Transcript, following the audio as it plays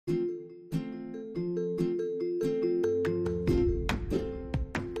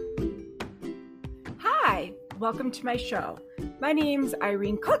welcome to my show. My name's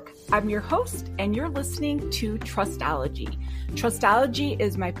Irene Cook. I'm your host, and you're listening to Trustology. Trustology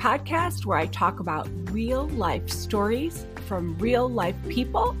is my podcast where I talk about real life stories from real life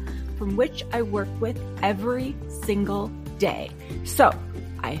people from which I work with every single day. So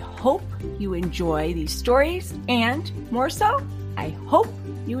I hope you enjoy these stories, and more so, I hope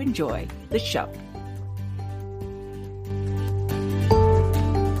you enjoy the show.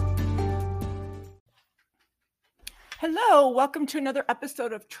 Hello, welcome to another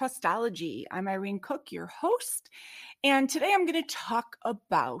episode of Trustology. I'm Irene Cook, your host, and today I'm going to talk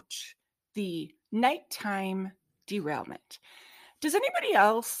about the nighttime derailment. Does anybody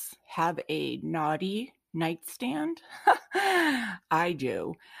else have a naughty nightstand? I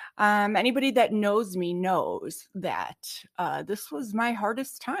do. Anybody that knows me knows that this was my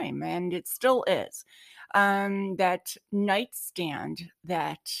hardest time, and it still is. That nightstand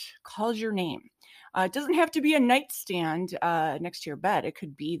that calls your name. It doesn't have to be a nightstand next to your bed. It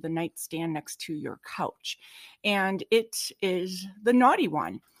could be the nightstand next to your couch. And it is the naughty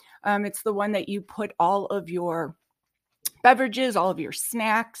one. It's the one that you put all of your beverages, all of your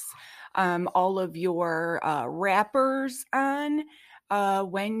snacks, all of your wrappers on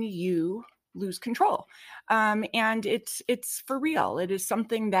when you lose control. And it's for real. It is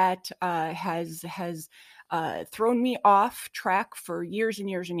something that has thrown me off track for years and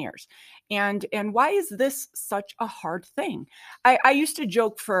years and years. And why is this such a hard thing? I used to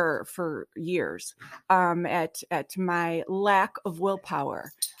joke for years at my lack of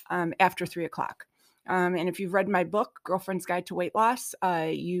willpower after 3:00. And if you've read my book, Girlfriend's Guide to Weight Loss,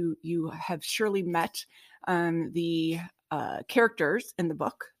 you have surely met the characters in the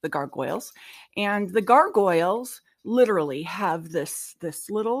book, the gargoyles. And the gargoyles literally have this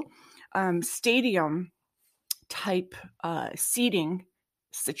little stadium type seating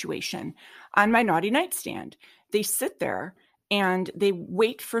situation on my naughty nightstand. They sit there and they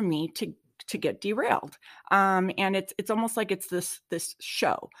wait for me to get derailed. And it's almost like it's this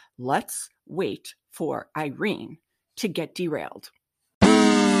show. Let's wait for Irene to get derailed.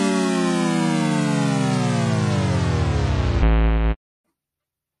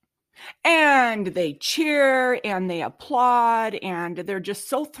 And they cheer and they applaud and they're just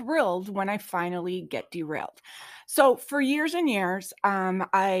so thrilled when I finally get derailed. So for years and years,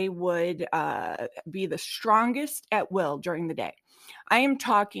 I would be the strongest at will during the day. I am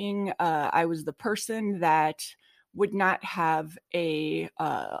talking, I was the person that would not have a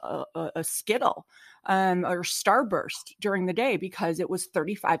Skittle or Starburst during the day because it was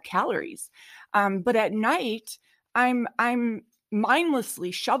 35 calories. But at night, I'm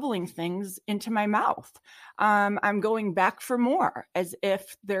mindlessly shoveling things into my mouth. I'm going back for more as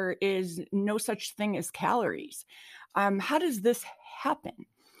if there is no such thing as calories. How does this happen?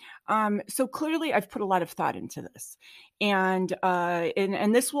 So clearly I've put a lot of thought into this, and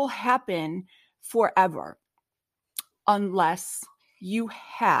this will happen forever unless you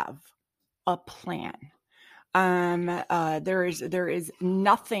have a plan. There is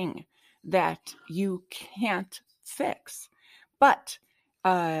nothing that you can't fix. But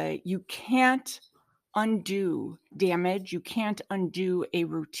you can't undo damage. You can't undo a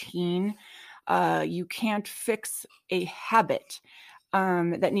routine. You can't fix a habit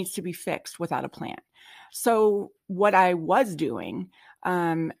that needs to be fixed without a plan. So what I was doing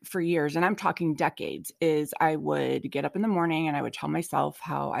for years, and I'm talking decades, is I would get up in the morning and I would tell myself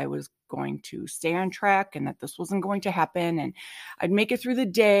how I was going to stay on track and that this wasn't going to happen. And I'd make it through the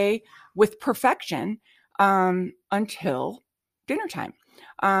day with perfection until dinner time.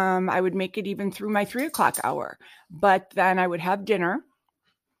 I would make it even through my 3:00 hour, but then I would have dinner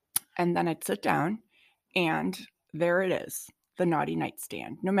and then I'd sit down and there it is, the naughty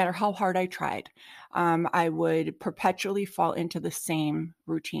nightstand. No matter how hard I tried, I would perpetually fall into the same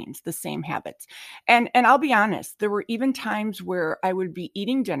routines, the same habits. And I'll be honest, there were even times where I would be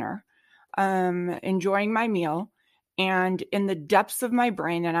eating dinner, enjoying my meal, and in the depths of my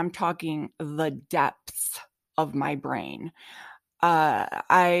brain, and I'm talking the depths of my brain,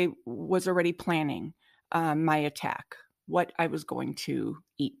 I was already planning my attack, what I was going to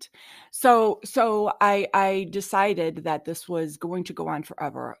eat. So I decided that this was going to go on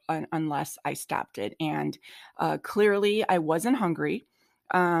forever unless I stopped it. And clearly I wasn't hungry.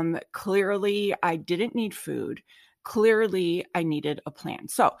 Clearly I didn't need food. Clearly I needed a plan.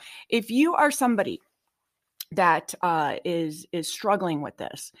 So if you are somebody that is struggling with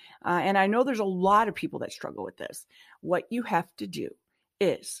this, and I know there's a lot of people that struggle with this, what you have to do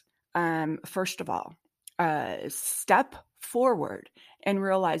is, first of all, step forward and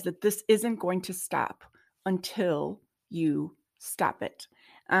realize that this isn't going to stop until you stop it.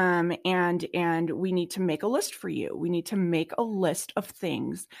 And we need to make a list for you. We need to make a list of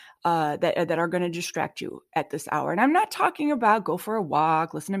things that are going to distract you at this hour. And I'm not talking about go for a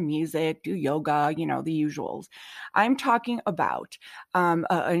walk, listen to music, do yoga, the usuals. I'm talking about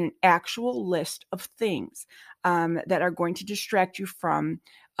an actual list of things that are going to distract you from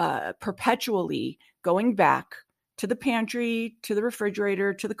perpetually going back to the pantry, to the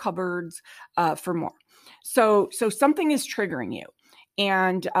refrigerator, to the cupboards for more. So something is triggering you.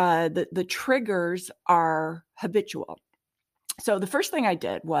 And the triggers are habitual. So the first thing I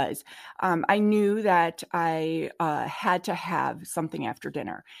did was I knew that I had to have something after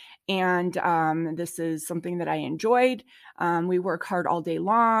dinner. And this is something that I enjoyed. We work hard all day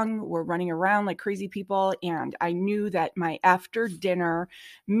long. We're running around like crazy people. And I knew that my after dinner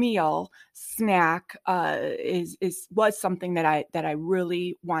meal snack was something that I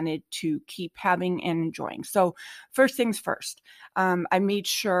really wanted to keep having and enjoying. So first things first, I made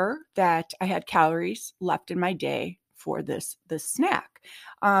sure that I had calories left in my day for this snack.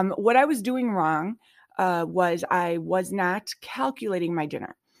 What I was doing wrong was I was not calculating my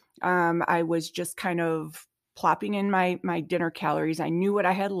dinner. I was just kind of plopping in my dinner calories. I knew what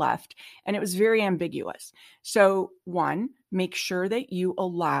I had left, and it was very ambiguous. So one, make sure that you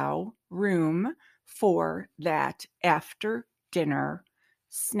allow room for that after dinner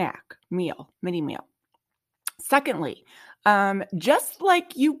snack meal, mini meal. Secondly, just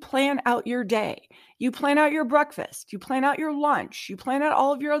like you plan out your day, you plan out your breakfast, you plan out your lunch, you plan out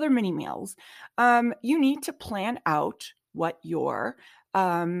all of your other mini meals, you need to plan out what your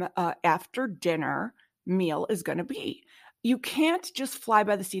after dinner meal is going to be. You can't just fly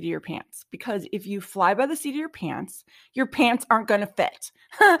by the seat of your pants, because if you fly by the seat of your pants aren't going to fit.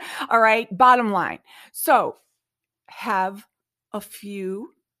 All right, bottom line. So have a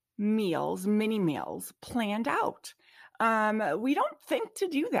few meals, mini meals planned out. We don't think to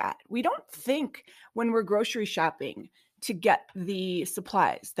do that. We don't think when we're grocery shopping to get the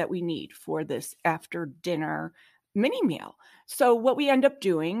supplies that we need for this after dinner mini meal. So what we end up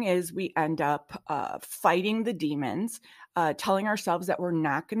doing is we end up fighting the demons, telling ourselves that we're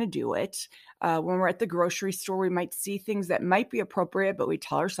not going to do it. When we're at the grocery store, we might see things that might be appropriate, but we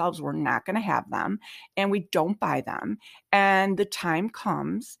tell ourselves we're not going to have them, and we don't buy them. And the time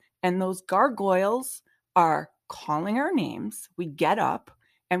comes, and those gargoyles are calling our names. We get up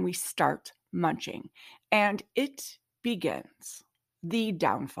and we start munching, and it begins. The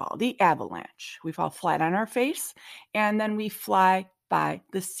downfall, the avalanche. We fall flat on our face, and then we fly by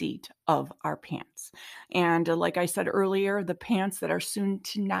the seat of our pants. And like I said earlier, the pants that are soon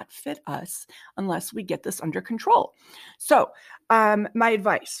to not fit us unless we get this under control. So my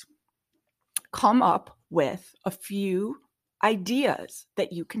advice, come up with a few ideas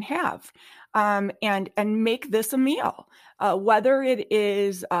that you can have and make this a meal, whether it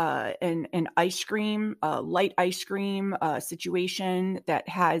is an ice cream, light ice cream situation that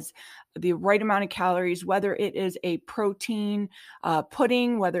has the right amount of calories, whether it is a protein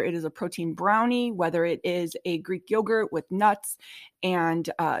pudding, whether it is a protein brownie, whether it is a Greek yogurt with nuts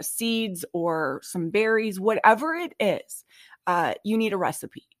and seeds or some berries, whatever it is, you need a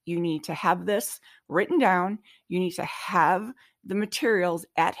recipe. You need to have this written down. You need to have the materials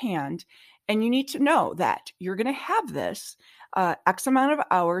at hand, and you need to know that you're going to have this X amount of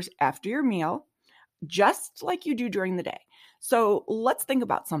hours after your meal, just like you do during the day. So let's think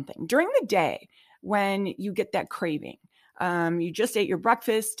about something. During the day, when you get that craving, you just ate your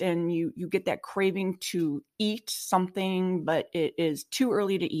breakfast and you get that craving to eat something, but it is too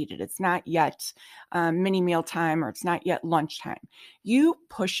early to eat it. It's not yet mini meal time, or it's not yet lunchtime. You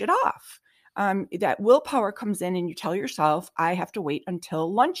push it off. That willpower comes in, and you tell yourself, I have to wait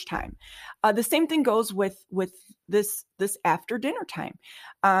until lunchtime. The same thing goes with this after dinner time.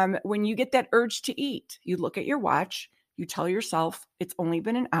 When you get that urge to eat, you look at your watch, you tell yourself it's only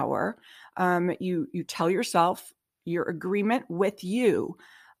been an hour. You tell yourself, your agreement with you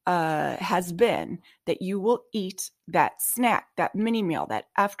has been that you will eat that snack, that mini meal, that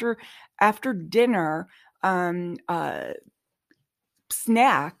after dinner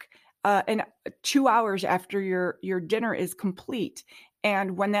snack, and 2 hours after your dinner is complete.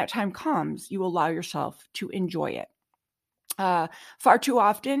 And when that time comes, you allow yourself to enjoy it. Far too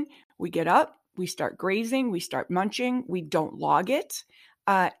often, we get up, we start grazing, we start munching, we don't log it,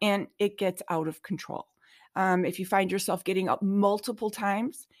 and it gets out of control. If you find yourself getting up multiple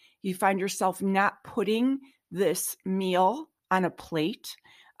times, you find yourself not putting this meal on a plate,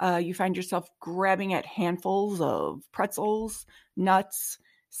 you find yourself grabbing at handfuls of pretzels, nuts,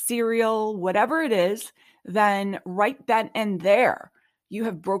 cereal, whatever it is, then right then and there, you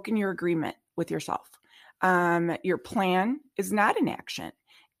have broken your agreement with yourself. Your plan is not in action.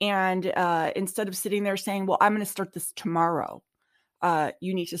 And instead of sitting there saying, well, I'm going to start this tomorrow,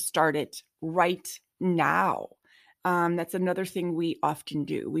 you need to start it right now. That's another thing we often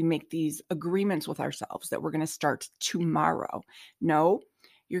do. We make these agreements with ourselves that we're going to start tomorrow. No,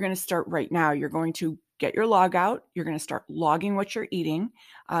 you're going to start right now. You're going to get your log out. You're going to start logging what you're eating.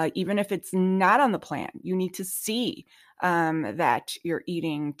 Even if it's not on the plan, you need to see that you're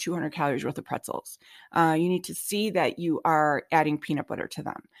eating 200 calories worth of pretzels. You need to see that you are adding peanut butter to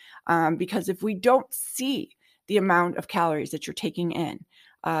them. Because if we don't see the amount of calories that you're taking in,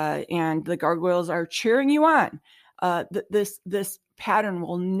 and the gargoyles are cheering you on, this pattern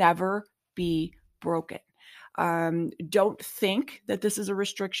will never be broken. Don't think that this is a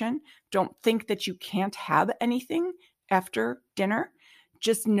restriction. Don't think that you can't have anything after dinner.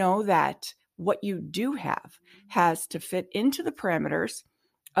 Just know that what you do have has to fit into the parameters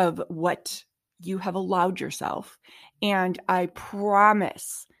of what you have allowed yourself. And I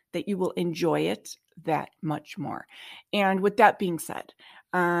promise that you will enjoy it that much more. And with that being said,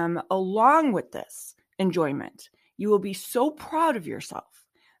 along with this enjoyment, you will be so proud of yourself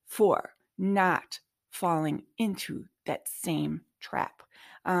for not falling into that same trap.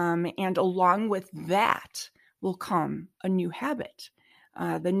 And along with that will come a new habit.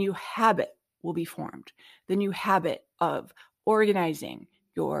 The new habit will be formed. The new habit of organizing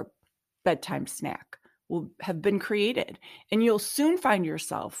your bedtime snack will have been created. And you'll soon find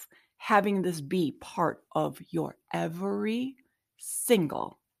yourself having this be part of your every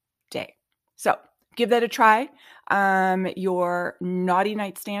single day. So give that a try. Your naughty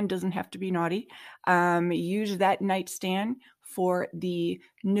nightstand doesn't have to be naughty. Use that nightstand for the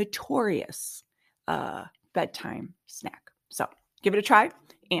notorious bedtime snack. So give it a try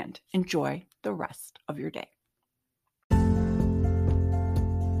and enjoy the rest of your day.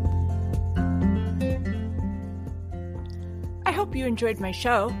 I hope you enjoyed my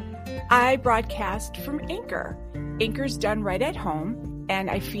show. I broadcast from Anchor. Anchor's done right at home, and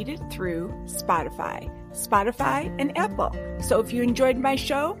I feed it through Spotify and Apple. So if you enjoyed my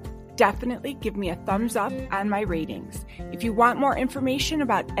show, definitely give me a thumbs up on my ratings. If you want more information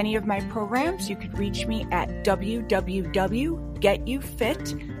about any of my programs, you could reach me at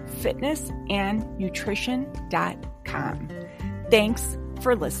www.getyoufitfitnessandnutrition.com. Thanks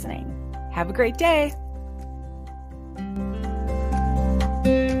for listening. Have a great day.